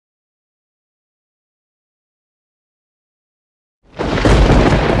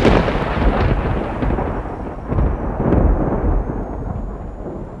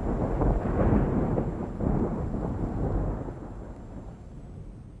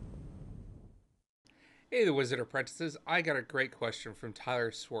Hey, the Wizard Apprentices. I got a great question from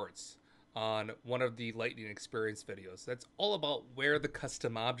Tyler Swartz on one of the Lightning Experience videos. That's all about where the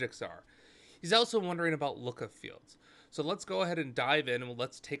custom objects are. He's also wondering about lookup fields. So let's go ahead and dive in and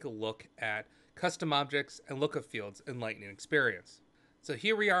let's take a look at custom objects and lookup fields in Lightning Experience. So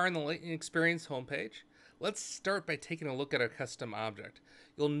here we are in the Lightning Experience homepage. Let's start by taking a look at a custom object.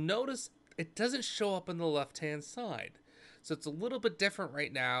 You'll notice it doesn't show up on the left-hand side. So it's a little bit different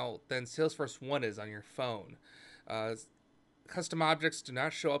right now than Salesforce 1 is on your phone. Uh, Custom objects do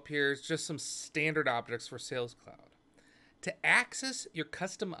not show up here. It's just some standard objects for Sales Cloud. To access your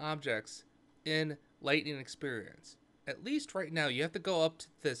custom objects in Lightning Experience, at least right now, you have to go up to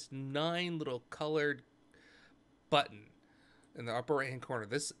this 9 little colored button in the upper right hand corner.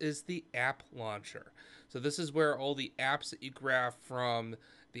 This is the app launcher. So this is where all the apps that you grab from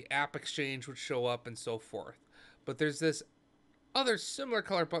the app exchange would show up and so forth. But there's this other similar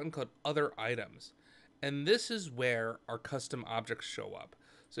color button called other items. And this is where our custom objects show up.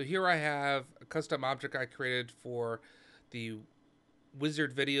 So here I have a custom object I created for the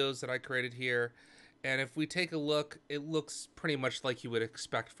wizard videos that I created here. And if we take a look, it looks pretty much like you would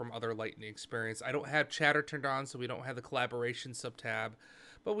expect from other Lightning Experience. I don't have chatter turned on, so we don't have the collaboration subtab,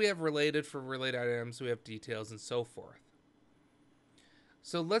 but we have related for related items, we have details and so forth.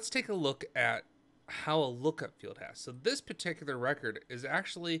 So let's take a look at how a lookup field has. So this particular record is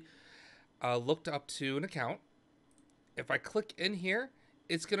actually looked up to an account. If I click in here,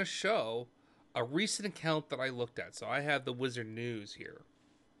 it's going to show a recent account that I looked at. So I have the Wizard News here.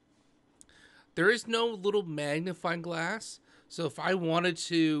 There is no little magnifying glass. So if I wanted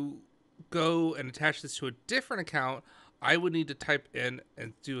to go and attach this to a different account, I would need to type in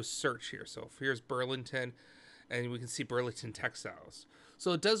and do a search here. So if here's Burlington, and we can see Burlington Textiles.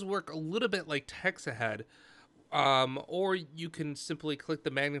 So it does work a little bit like text ahead, or you can simply click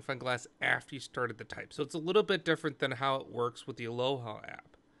the magnifying glass after you started the type. So it's a little bit different than how it works with the Aloha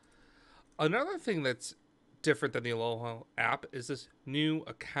app. Another thing that's different than the Aloha app is this new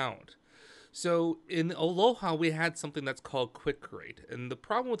account. So in Aloha, we had something that's called Quick Create. And the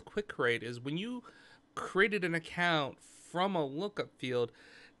problem with Quick Create is when you created an account from a lookup field,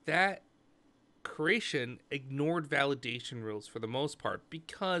 that creation ignored validation rules for the most part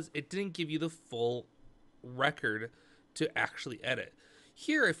because it didn't give you the full record to actually edit.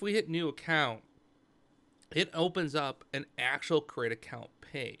 Here, if we hit new account, it opens up an actual create account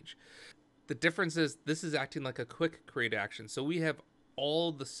page. The difference is this is acting like a quick create action. So we have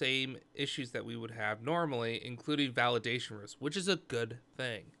all the same issues that we would have normally, including validation rules, which is a good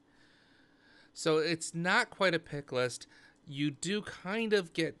thing. So it's not quite a pick list. You do kind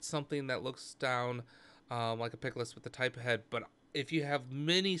of get something that looks down like a pick list with the type ahead, but if you have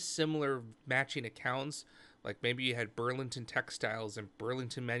many similar matching accounts, like maybe you had Burlington Textiles and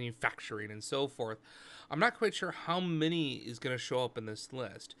Burlington Manufacturing and so forth, I'm not quite sure how many is going to show up in this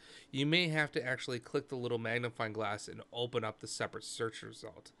list. You may have to actually click the little magnifying glass and open up the separate search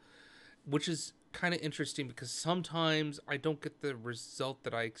result, which is kind of interesting because sometimes I don't get the result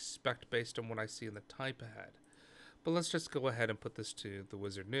that I expect based on what I see in the type ahead. But let's just go ahead and put this to the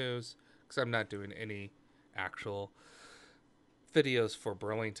Wizard News because I'm not doing any actual videos for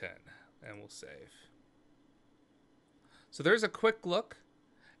Burlington, and we'll save. So there's a quick look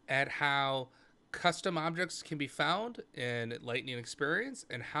at how custom objects can be found in Lightning Experience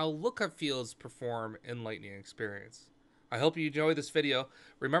and how lookup fields perform in Lightning Experience. I hope you enjoyed this video.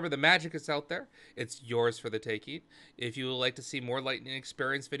 Remember, the magic is out there. It's yours for the taking. If you would like to see more Lightning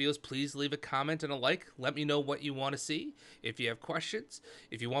Experience videos, please leave a comment and a like. Let me know what you want to see. If you have questions,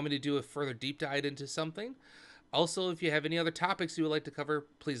 if you want me to do a further deep dive into something. Also, if you have any other topics you would like to cover,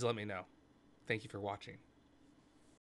 please let me know. Thank you for watching.